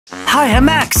Hi, I'm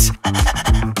Max.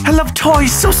 I love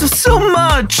toys so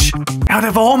much. Out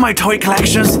of all my toy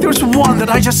collections, there's one that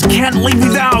I just can't live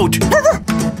without.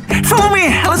 Follow me,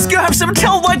 let's go have some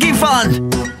tail-wagging fun.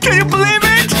 Can you believe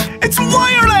it? It's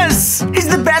wireless. It's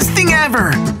the best thing ever.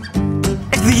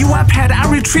 It's the Uahpet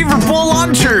iRetriever ball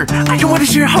launcher. I don't want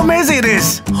to share how amazing it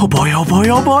is. Oh boy, oh boy,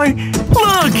 oh boy.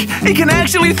 Look, it can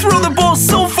actually throw the ball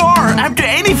so far, up to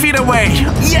 80 feet away.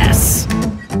 Yes.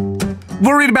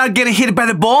 Worried about getting hit by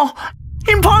the ball?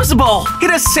 Impossible!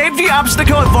 It has safety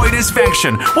obstacle avoidance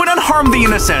function, will not harm the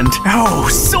innocent. Oh,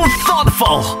 so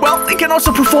thoughtful! Well, it can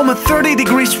also perform a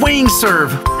 30-degree swing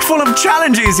serve. Full of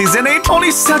challenges, isn't it?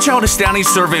 Only such outstanding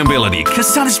serving ability can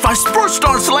satisfy sports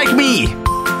stars like me.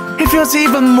 It feels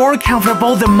even more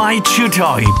comfortable than my chew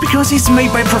toy because it's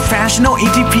made by professional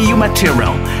ETPU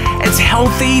material. It's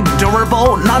healthy,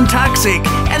 durable, non-toxic,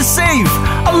 and safe.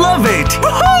 I love it!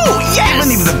 Woohoo! Yes!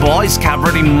 Even if the ball is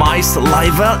covered in my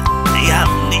saliva, yeah,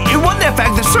 it won't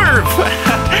affect the serve.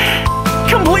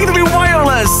 Completely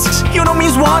wireless. You know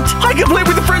means what? I can play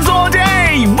with friends all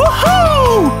day.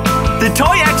 Woohoo! The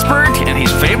toy expert and his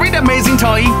favorite amazing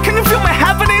toy. Can you feel my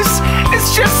happiness?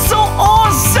 It's just so